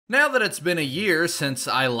Now that it's been a year since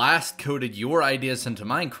I last coded your ideas into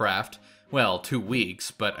Minecraft, well, 2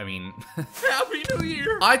 weeks, but I mean, Happy New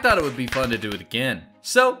Year! I thought it would be fun to do it again.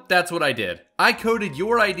 So, that's what I did. I coded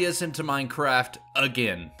your ideas into Minecraft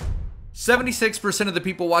again. 76% of the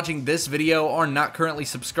people watching this video are not currently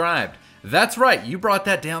subscribed. That's right, you brought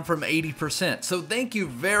that down from 80%, so thank you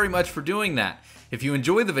very much for doing that. If you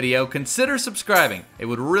enjoyed the video, consider subscribing. It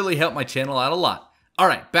would really help my channel out a lot.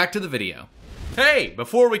 Alright, back to the video. Hey,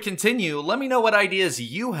 before we continue, let me know what ideas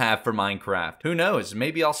you have for Minecraft. Who knows,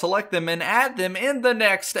 maybe I'll select them and add them in the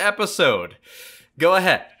next episode. Go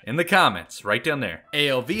ahead, in the comments, right down there.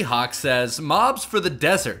 ALV Hawk says, mobs for the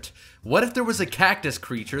desert. What if there was a cactus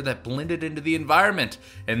creature that blended into the environment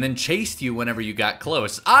and then chased you whenever you got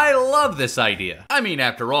close? I love this idea. I mean,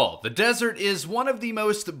 after all, the desert is one of the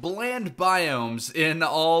most bland biomes in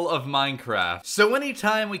all of Minecraft. So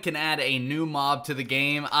anytime we can add a new mob to the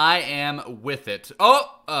game, I am with it. Let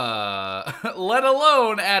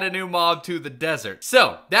alone add a new mob to the desert.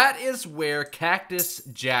 So that is where Cactus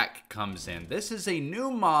Jack comes in. This is a new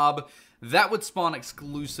mob that would spawn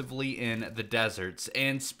exclusively in the deserts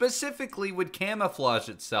and specifically would camouflage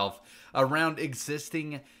itself around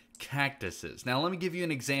existing cactuses. Now let me give you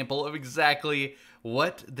an example of exactly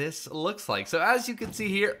what this looks like. So as you can see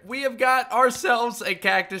here, we have got ourselves a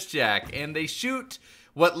Cactus Jack, and they shoot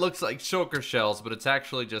what looks like shulker shells, but it's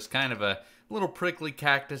actually just kind of a little prickly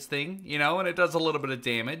cactus thing, you know, and it does a little bit of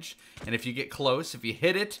damage. And if you get close, if you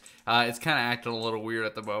hit it, it's kind of acting a little weird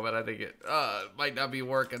at the moment. I think it might not be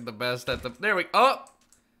working the best at the, there we go.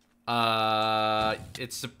 Come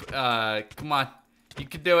on, you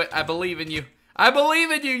can do it. I believe in you. I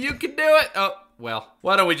believe in you. You can do it. Oh, well,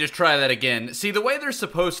 why don't we just try that again? See, the way they're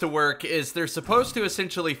supposed to work is they're supposed to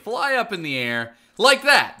essentially fly up in the air like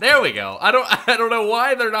that. There we go. I don't know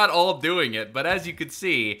why they're not all doing it, but as you can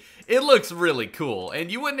see, it looks really cool,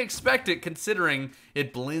 and you wouldn't expect it considering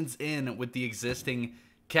it blends in with the existing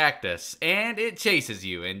cactus, and it chases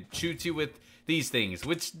you and shoots you with these things,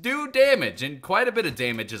 which do damage, and quite a bit of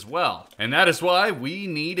damage as well. And that is why we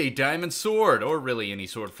need a diamond sword, or really any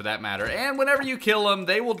sword for that matter, and whenever you kill them,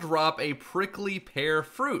 they will drop a prickly pear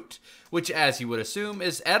fruit, which as you would assume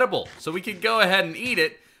is edible, so we can go ahead and eat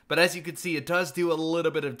it. But as you can see, it does do a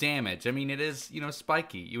little bit of damage. I mean, it is, you know,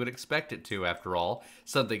 spiky. You would expect it to, after all.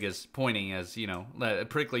 Something as pointing as, you know, a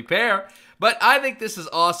prickly pear. But I think this is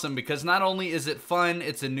awesome because not only is it fun,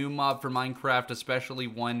 it's a new mob for Minecraft, especially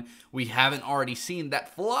one we haven't already seen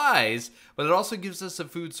that flies, but it also gives us a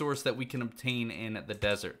food source that we can obtain in the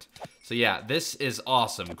desert. So yeah, this is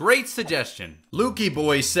awesome. Great suggestion. Lukey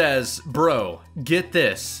Boy says, bro, get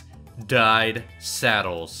this. Dyed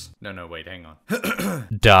saddles. No, wait, hang on.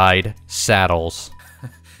 Dyed saddles.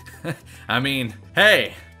 I mean,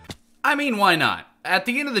 hey. I mean, why not? At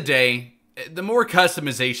the end of the day, the more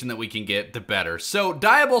customization that we can get, the better. So,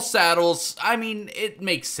 dyeable saddles, I mean, it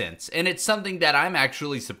makes sense. And it's something that I'm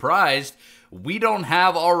actually surprised we don't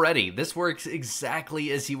have already. This works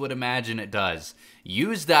exactly as you would imagine it does.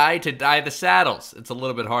 Use dye to dye the saddles. It's a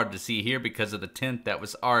little bit hard to see here because of the tint that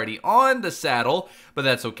was already on the saddle, but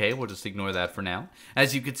that's okay. We'll just ignore that for now.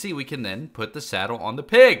 As you can see, we can then put the saddle on the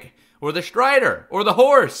pig, or the strider, or the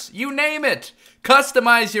horse. You name it.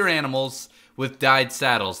 Customize your animals with dyed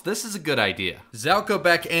saddles. This is a good idea.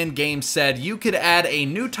 Zalcobeck Endgame said you could add a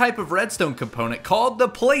new type of redstone component called the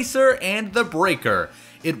placer and the breaker.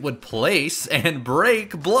 It would place and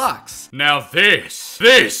break blocks. Now this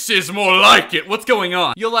is more like it. What's going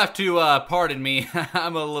on? You'll have to pardon me.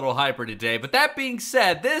 I'm a little hyper today. But that being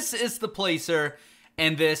said, this is the placer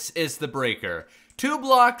and this is the breaker. 2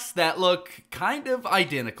 blocks that look kind of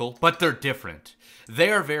identical, but they're different.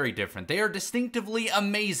 They are very different. They are distinctively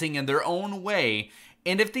amazing in their own way.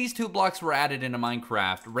 And if these 2 blocks were added into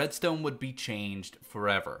Minecraft, redstone would be changed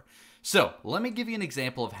forever. So, let me give you an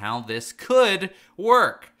example of how this could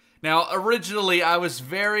work. Now, originally, I was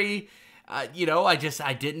very, I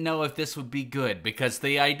didn't know if this would be good, because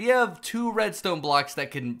the idea of 2 redstone blocks that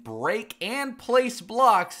can break and place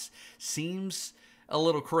blocks seems a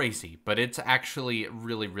little crazy, but it's actually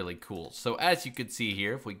really, really cool. So, as you can see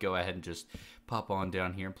here, if we go ahead and just pop on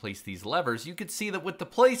down here and place these levers, you can see that with the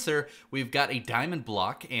placer, we've got a diamond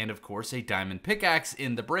block and, of course, a diamond pickaxe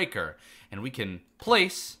in the breaker. And we can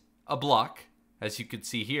place a block, as you can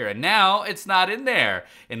see here, and now it's not in there,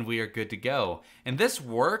 and we are good to go. And this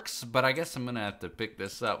works, but I guess I'm gonna have to pick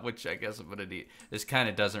this up, which I guess I'm gonna need. This kind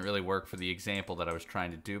of doesn't really work for the example that I was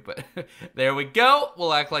trying to do, but there we go.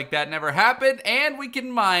 We'll act like that never happened, and we can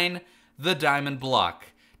mine the diamond block.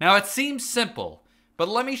 Now, it seems simple, but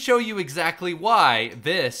let me show you exactly why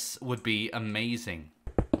this would be amazing.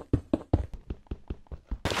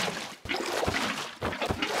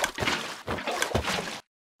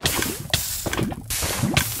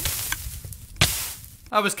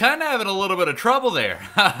 I was kind of having a little bit of trouble there.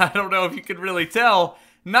 I don't know if you could really tell.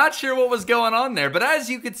 Not sure what was going on there, but as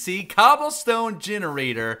you can see, cobblestone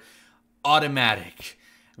generator automatic.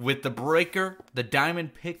 With the breaker, the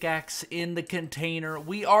diamond pickaxe in the container,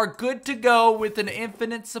 we are good to go with an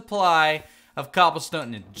infinite supply of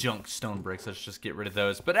cobblestone and junk stone bricks. Let's just get rid of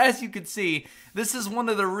those. But as you can see, this is one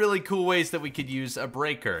of the really cool ways that we could use a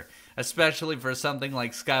breaker, especially for something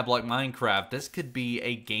like Skyblock Minecraft. This could be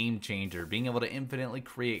a game changer, being able to infinitely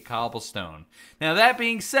create cobblestone. Now that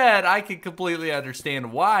being said, I can completely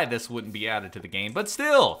understand why this wouldn't be added to the game, but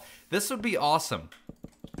still, this would be awesome.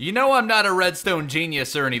 You know I'm not a redstone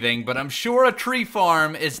genius or anything, but I'm sure a tree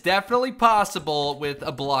farm is definitely possible with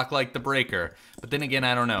a block like the breaker. But then again,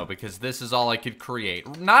 I don't know, because this is all I could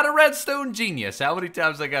create. Not a redstone genius. How many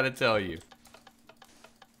times I gotta tell you?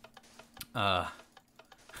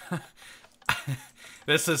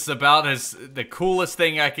 This is about the coolest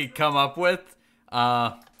thing I could come up with,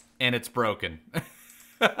 and it's broken.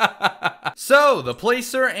 So, the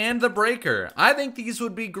placer and the breaker. I think these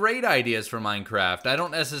would be great ideas for Minecraft. I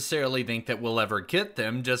don't necessarily think that we'll ever get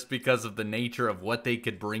them just because of the nature of what they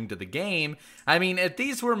could bring to the game. I mean, if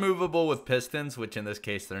these were movable with pistons, which in this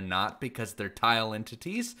case they're not because they're tile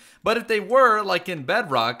entities, but if they were, like in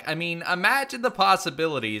Bedrock, I mean, imagine the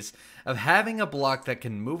possibilities of having a block that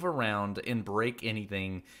can move around and break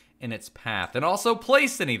anything in its path, and also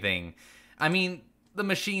place anything. I mean, the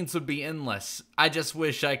machines would be endless. I just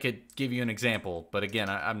wish I could give you an example. But again,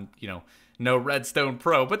 I'm, you know, no redstone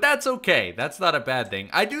pro, but that's okay. That's not a bad thing.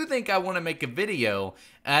 I do think I want to make a video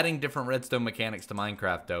adding different redstone mechanics to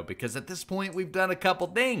Minecraft though, because at this point we've done a couple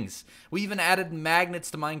things. We even added magnets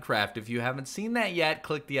to Minecraft. If you haven't seen that yet,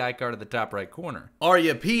 click the icon at the top right corner.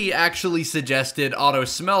 Arya P actually suggested auto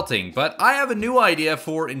smelting, but I have a new idea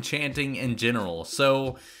for enchanting in general.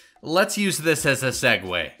 So let's use this as a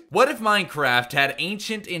segue. What if Minecraft had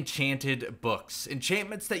ancient enchanted books?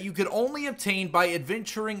 Enchantments that you could only obtain by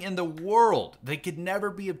adventuring in the world. They could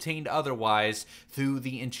never be obtained otherwise through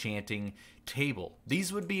the enchanting table.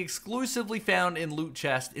 These would be exclusively found in loot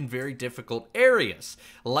chests in very difficult areas,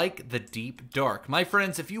 like the deep dark. My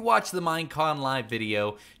friends, if you watch the Minecon live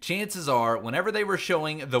video, chances are, whenever they were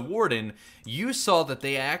showing the Warden, you saw that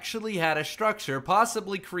they actually had a structure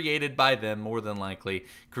possibly created by them, more than likely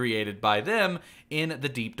created by them, in the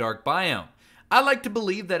deep dark biome. I like to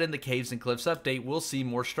believe that in the Caves and Cliffs update, we'll see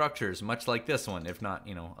more structures, much like this one, if not,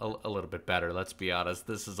 you know, a little bit better. Let's be honest,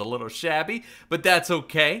 this is a little shabby, but that's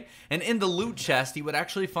okay. And in the loot chest, you would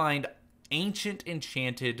actually find ancient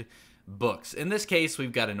enchanted books. In this case,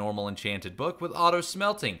 we've got a normal enchanted book with auto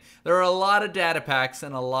smelting. There are a lot of data packs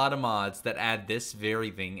and a lot of mods that add this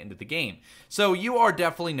very thing into the game. So you are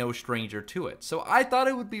definitely no stranger to it. So I thought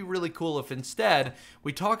it would be really cool if instead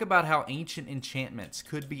we talk about how ancient enchantments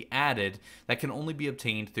could be added that can only be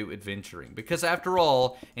obtained through adventuring. Because after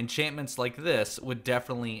all, enchantments like this would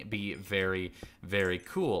definitely be very, very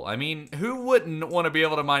cool. I mean, who wouldn't want to be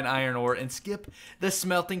able to mine iron ore and skip the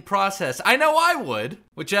smelting process? I know I would.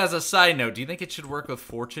 Which, as a side note, do you think it should work with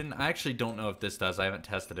fortune? I actually don't know if this does. I haven't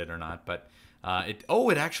tested it or not, but it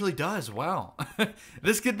actually does. Wow.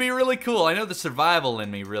 This could be really cool. I know the survival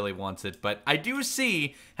in me really wants it, but I do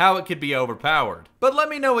see how it could be overpowered. But let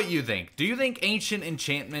me know what you think. Do you think ancient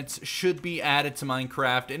enchantments should be added to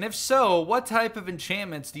Minecraft? And if so, what type of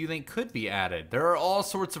enchantments do you think could be added? There are all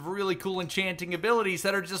sorts of really cool enchanting abilities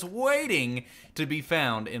that are just waiting to be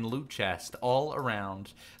found in loot chests all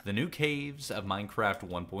around the new caves of Minecraft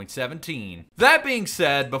 1.17. That being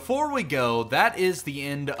said, before we go, that is the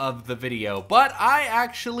end of the video, but I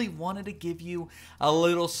actually wanted to give you a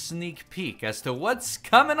little sneak peek as to what's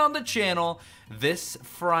coming on the channel this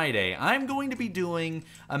Friday. I'm going to be doing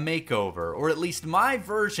a makeover, or at least my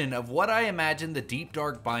version of what I imagine the deep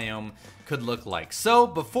dark biome could look like. So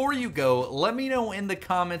before you go, let me know in the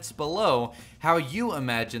comments below how you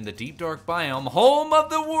imagine the deep dark biome, home of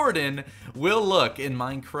the Warden, will look in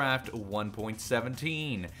Minecraft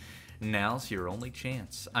 1.17. Now's your only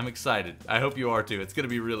chance. I'm excited. I hope you are too. It's gonna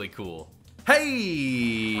be really cool.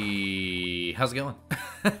 Hey! How's it going?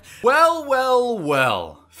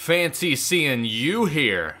 Well. Fancy seeing you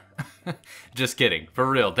here. Just kidding. For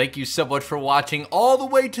real. Thank you so much for watching all the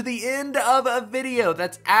way to the end of a video.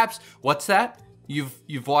 That's What's that?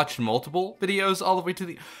 You've watched multiple videos all the way to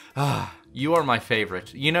the... You are my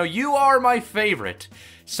favorite. You know, you are my favorite.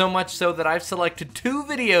 So much so that I've selected 2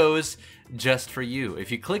 videos just for you.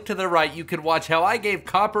 If you click to the right, you can watch how I gave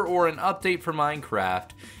Copper Ore an update for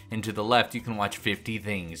Minecraft. and to the left you can watch 50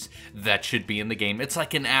 things that should be in the game. It's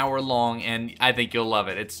like an hour long, and I think you'll love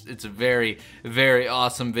it. It's a very, very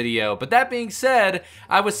awesome video. But that being said,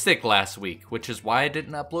 I was sick last week, which is why I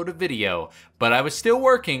didn't upload a video. But I was still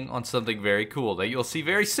working on something very cool that you'll see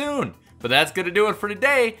very soon. But that's gonna do it for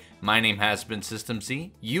today. My name has been System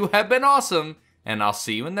Z. You have been awesome, and I'll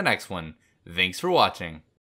see you in the next one. Thanks for watching.